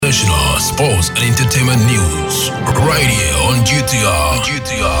sports and entertainment news right here on GTR.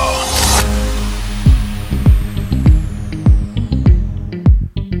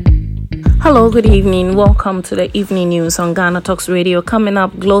 Hello, good evening. Welcome to the evening news on Ghana Talks Radio. Coming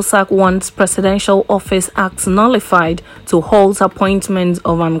up, GLOSAC wants Presidential Office Act nullified to halt appointment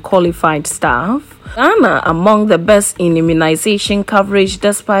of unqualified staff. Ghana among the best in immunization coverage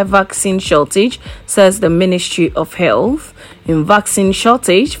despite vaccine shortage, says the Ministry of Health. In vaccine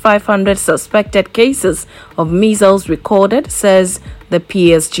shortage, 500 suspected cases of measles recorded, says the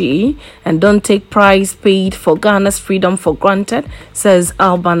PSG, and don't take price paid for Ghana's freedom for granted, says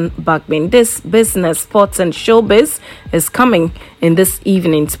Alban Bagbin. This business, sports and showbiz is coming in this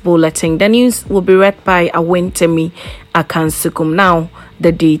evening's bulletin. The news will be read by Awentemi Akansukum. Now,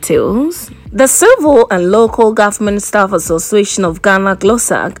 the details. The Civil and Local Government Staff Association of Ghana,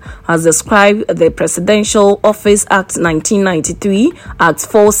 GLOSAC, has described the Presidential Office Act 1993, Act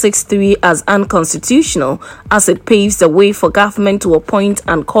 463, as unconstitutional, as it paves the way for government to appoint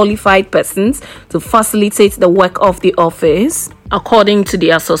unqualified persons to facilitate the work of the office. According to the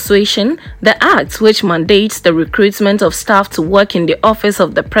association, the act, which mandates the recruitment of staff to work in the office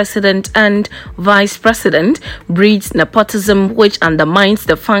of the president and vice president, breeds nepotism which undermines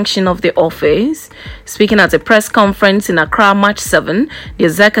the function of the office. Speaking at a press conference in Accra, March 7, the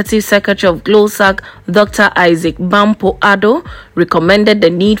Executive Secretary of GLOSAC, Dr. Isaac Bampo Addo, recommended the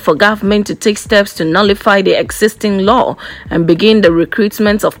need for government to take steps to nullify the existing law and begin the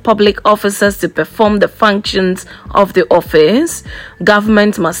recruitment of public officers to perform the functions of the office.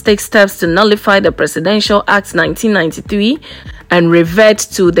 Government must take steps to nullify the Presidential Act 1993 and revert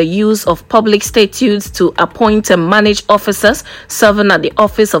to the use of public statutes to appoint and manage officers serving at the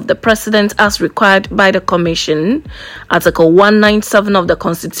office of the President as required by the Commission. Article 197 of the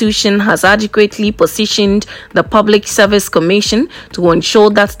Constitution has adequately positioned the Public Service Commission to ensure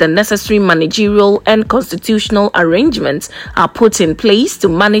that the necessary managerial and constitutional arrangements are put in place to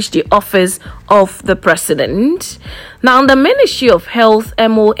manage the office of the President. Now, the Ministry of Health,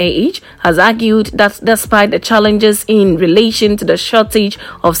 MOH, has argued that despite the challenges in relation to the shortage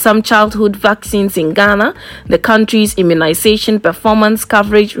of some childhood vaccines in Ghana, the country's immunization performance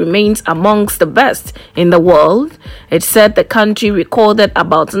coverage remains amongst the best in the world. It said the country recorded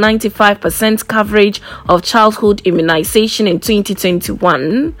about 95% coverage of childhood immunization in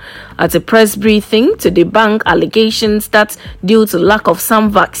 2021. At a press briefing to debunk allegations that due to lack of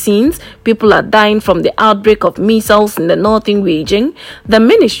some vaccines, people are dying from the outbreak of measles in the northern region, the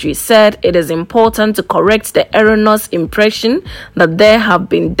ministry said it is important to correct the erroneous impression that there have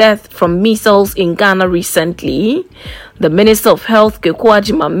been deaths from measles in Ghana recently. The Minister of Health,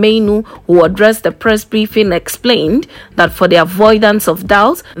 Kekuajima Mainu, who addressed the press briefing, explained that for the avoidance of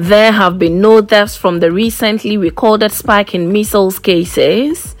doubt, there have been no deaths from the recently recorded spike in measles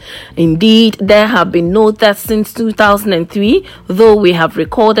cases. Indeed, there have been no deaths since 2003, though we have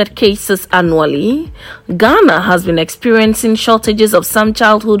recorded cases annually. Ghana has been experiencing shortages of some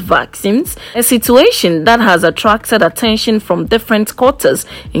childhood vaccines, a situation that has attracted attention from different quarters,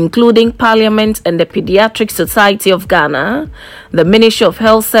 including Parliament and the Pediatric Society of Ghana. The Ministry of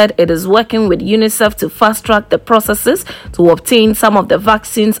Health said it is working with UNICEF to fast-track the processes to obtain some of the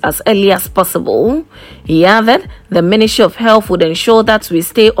vaccines as early as possible. He added, the Ministry of Health would ensure that we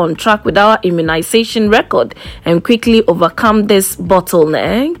stay on track with our immunization record and quickly overcome this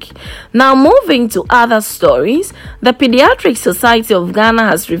bottleneck. Now, moving to other stories, the Pediatric Society of Ghana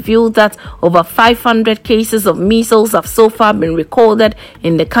has revealed that over 500 cases of measles have so far been recorded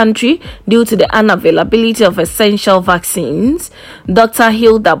in the country due to the unavailability of essential vaccines. Dr.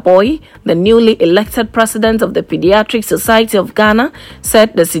 Hilda Boy, the newly elected president of the Pediatric Society of Ghana,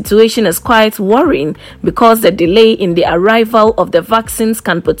 said the situation is quite worrying because the delay in the arrival of the vaccines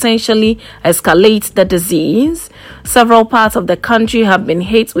can potentially escalate the disease. Several parts of the country have been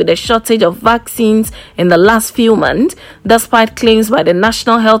hit with a shortage of vaccines in the last few months, despite claims by the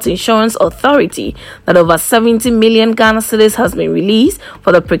National Health Insurance Authority that over 70 million Ghana cedis has been released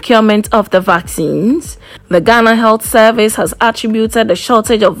for the procurement of the vaccines. The Ghana Health Service has attributed the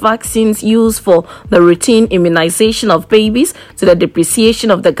shortage of vaccines used for the routine immunization of babies to the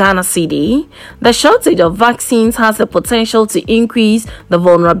depreciation of the Ghana cedi. The shortage of vaccines has the potential to increase the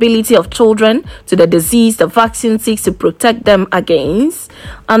vulnerability of children to the disease the vaccine seeks to protect them against.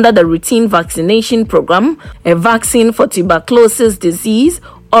 Under the routine vaccination program, a vaccine for tuberculosis disease,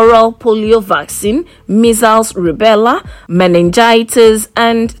 oral polio vaccine, measles, rubella, meningitis,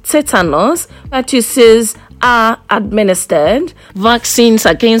 and tetanus purchases are administered. Vaccines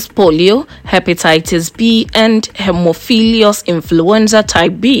against polio, hepatitis B, and Haemophilus influenza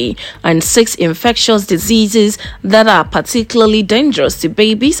type B, and 6 infectious diseases that are particularly dangerous to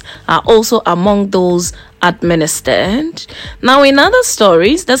babies are also among those administered. Now, in other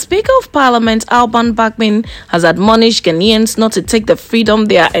stories, the Speaker of Parliament, Alban Bagbin, has admonished Ghanaians not to take the freedom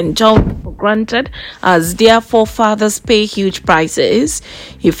they are enjoying for granted as their forefathers pay huge prices.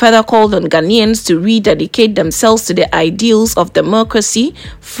 He further called on Ghanaians to rededicate themselves to the ideals of democracy,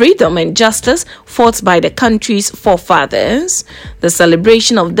 freedom, and justice fought by the country's forefathers. The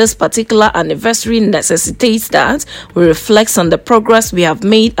celebration of this particular anniversary necessitates that we reflect on the progress we have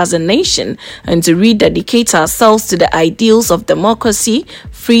made as a nation and to rededicate ourselves to the ideals of democracy,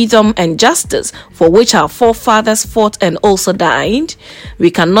 freedom, and justice for which our forefathers fought and also died.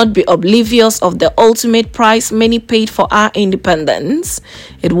 We cannot be oblivious of the ultimate price many paid for our independence.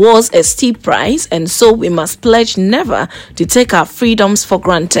 It was a steep price, and so we must pledge never to take our freedoms for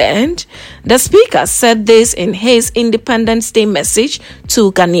granted. The Speaker said this in his Independence Day message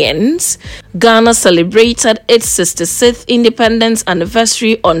to Ghanaians. Ghana celebrated its 66th independence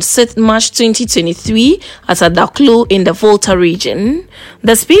anniversary on 6th March 2023 at Adaklu in the Volta region.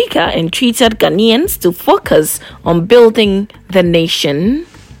 The Speaker entreated Ghanaians to focus on building the nation.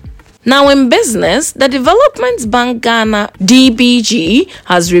 Now, in business, the Development Bank Ghana (DBG)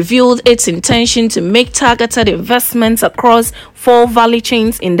 has revealed its intention to make targeted investments across 4 value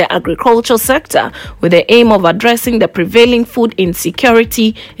chains in the agricultural sector with the aim of addressing the prevailing food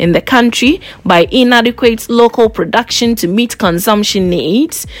insecurity in the country by inadequate local production to meet consumption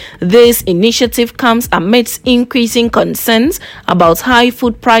needs. This initiative comes amidst increasing concerns about high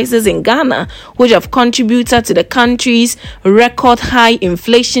food prices in Ghana, which have contributed to the country's record high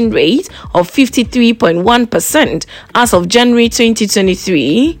inflation rate of 53.1% as of January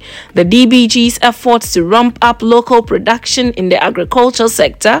 2023. The DBG's efforts to ramp up local production in the agricultural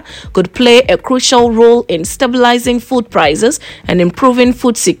sector could play a crucial role in stabilizing food prices and improving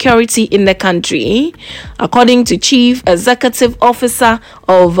food security in the country. According to Chief Executive Officer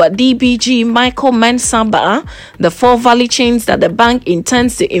of DBG, Michael Mensaba, the 4 value chains that the bank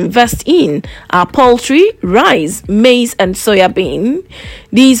intends to invest in are poultry, rice, maize, and soya bean.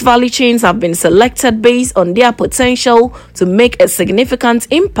 These value chains have been selected based on their potential to make a significant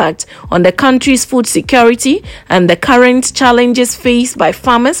impact on the country's food security and the current challenges faced by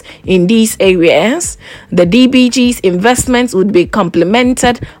farmers in these areas. The DBG's investments would be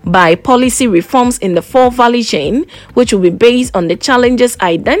complemented by policy reforms in the 4 value chain, which will be based on the challenges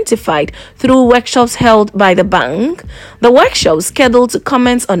identified through workshops held by the bank. The workshop, scheduled to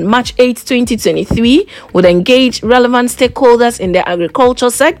commence on March 8, 2023, would engage relevant stakeholders in the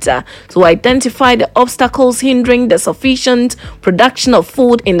agricultural sector to identify the obstacles hindering the sufficient production of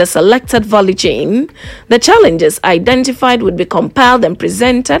food in the selected value chain. The challenges identified would be compiled and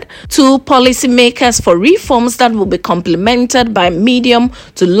presented to policymakers for reforms that will be complemented by medium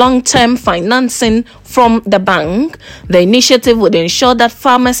to long-term financing from the bank. The initiative would ensure that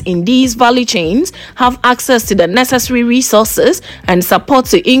farmers in these value chains have access to the necessary resources and support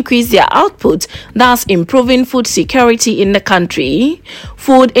to increase their output, thus improving food security in the country.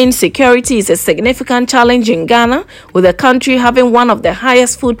 Food insecurity is a significant challenge in Ghana, with the country having one of the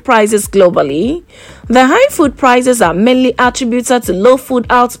highest food prices globally. The high food prices are mainly attributed to low food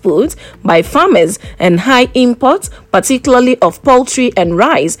output by farmers and high imports, particularly of poultry and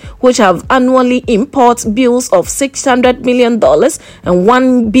rice, which have annually import bills of $600 million and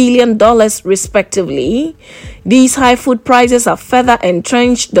 $1 billion respectively. These high food prices have further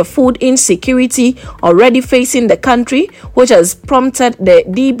entrenched the food insecurity already facing the country, which has prompted the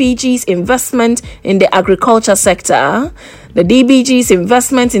DBG's investment in the agriculture sector. The DBG's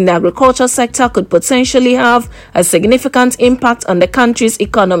investment in the agriculture sector could potentially have a significant impact on the country's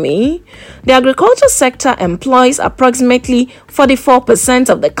economy. The agriculture sector employs approximately 44%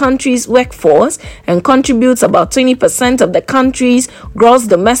 of the country's workforce and contributes about 20% of the country's gross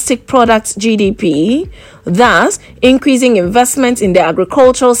domestic product GDP. Thus, increasing investment in the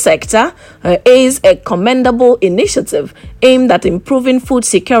agricultural sector is a commendable initiative aimed at improving food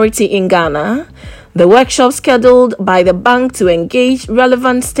security in Ghana. The workshop scheduled by the bank to engage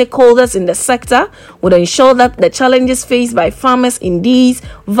relevant stakeholders in the sector would ensure that the challenges faced by farmers in these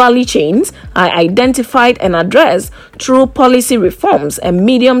value chains are identified and addressed through policy reforms and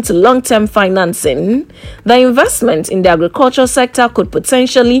medium to long-term financing. The investment in the agricultural sector could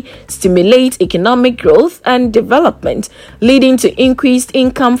potentially stimulate economic growth and development, leading to increased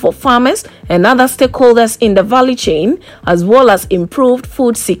income for farmers and other stakeholders in the value chain, as well as improved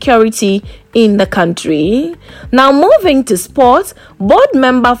food security in the country. Now moving to sports, board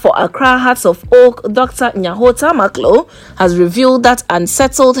member for Accra Hearts of Oak, Dr. Nyahota Maklo, has revealed that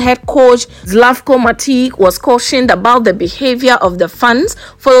unsettled head coach Zlatko Matic was cautioned about the behavior of the fans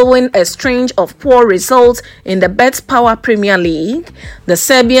following a string of poor results in the BetPawa Premier League. The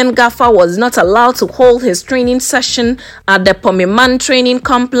Serbian gaffer was not allowed to hold his training session at the Pomiman training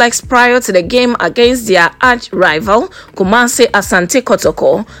complex prior to the game against their arch-rival Kumasi Asante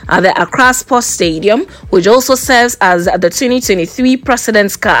Kotoko at the Accra Sports Stadium, which also serves as the 2023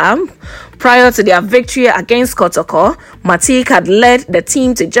 President's Cup. Prior to their victory against Kotoko, Matic had led the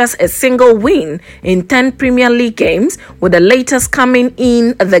team to just a single win in 10 Premier League games, with the latest coming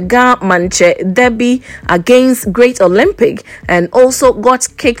in the Ga Manche derby against Great Olympic, and also got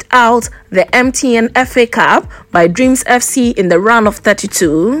kicked out the MTN FA Cup by Dreams FC in the round of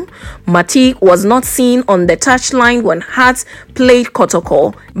 32. Matic was not seen on the touchline when Hearts played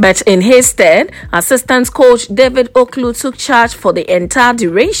Kotoko, but in his stead, assistant coach David Oklu took charge for the entire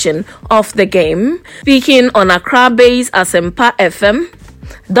duration of the game. Speaking on Accra-based Asempa FM,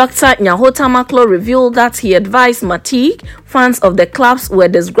 Dr. Nyahota Maklo revealed that he advised Matic fans of the clubs were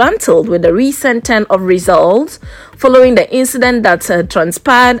disgruntled with the recent turn of results. Following the incident that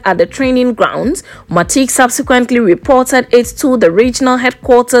transpired at the training grounds, Matic subsequently reported it to the regional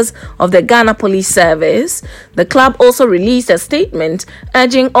headquarters of the Ghana Police Service. The club also released a statement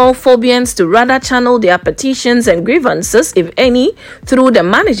urging all Phobians to rather channel their petitions and grievances, if any, through the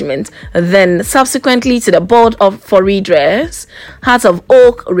management, then subsequently to the board for redress. Hearts of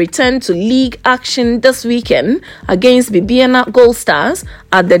Oak returned to league action this weekend against Bibiana Gold Stars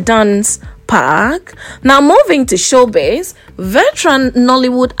at the Duns Park. Now moving to showbiz, veteran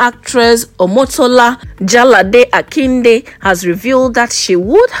Nollywood actress Omotola Jalade Akinde has revealed that she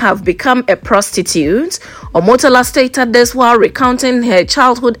would have become a prostitute. Omotola stated this while recounting her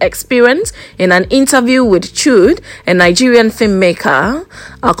childhood experience in an interview with Chud, a Nigerian filmmaker.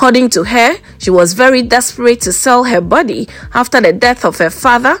 According to her, she was very desperate to sell her body after the death of her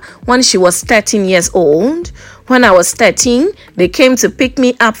father when she was 13 years old. When I was 13, they came to pick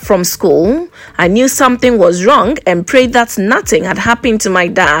me up from school. I knew something was wrong and prayed that nothing had happened to my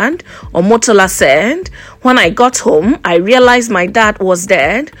dad, Omotola said. When I got home, I realized my dad was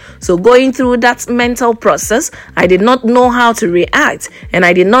dead. So going through that mental process, I did not know how to react and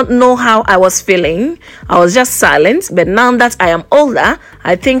I did not know how I was feeling. I was just silent, but now that I am older,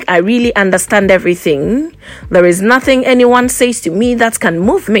 I think I really understand everything. There is nothing anyone says to me that can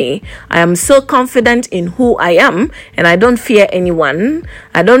move me. I am so confident in who I am and I don't fear anyone.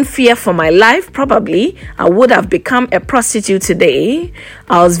 I don't fear for my life. Probably I would have become a prostitute today.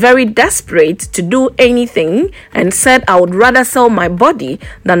 I was very desperate to do anything and said I would rather sell my body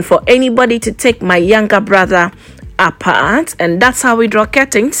than for anybody to take my younger brother apart. And that's how we draw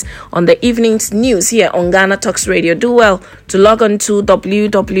curtains on the evening's news here on Ghana Talks Radio. Do well to log on to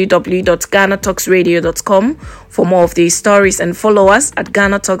www.ghanatalksradio.com for more of these stories and follow us at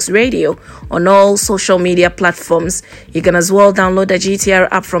Ghana Talks Radio on all social media platforms. You can as well download the GTR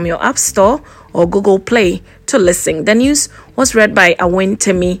app from your App Store or Google Play to listen. The news was read by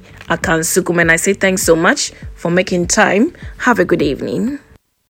Awentemi Akansukum, and I say thanks so much for making time. Have a good evening.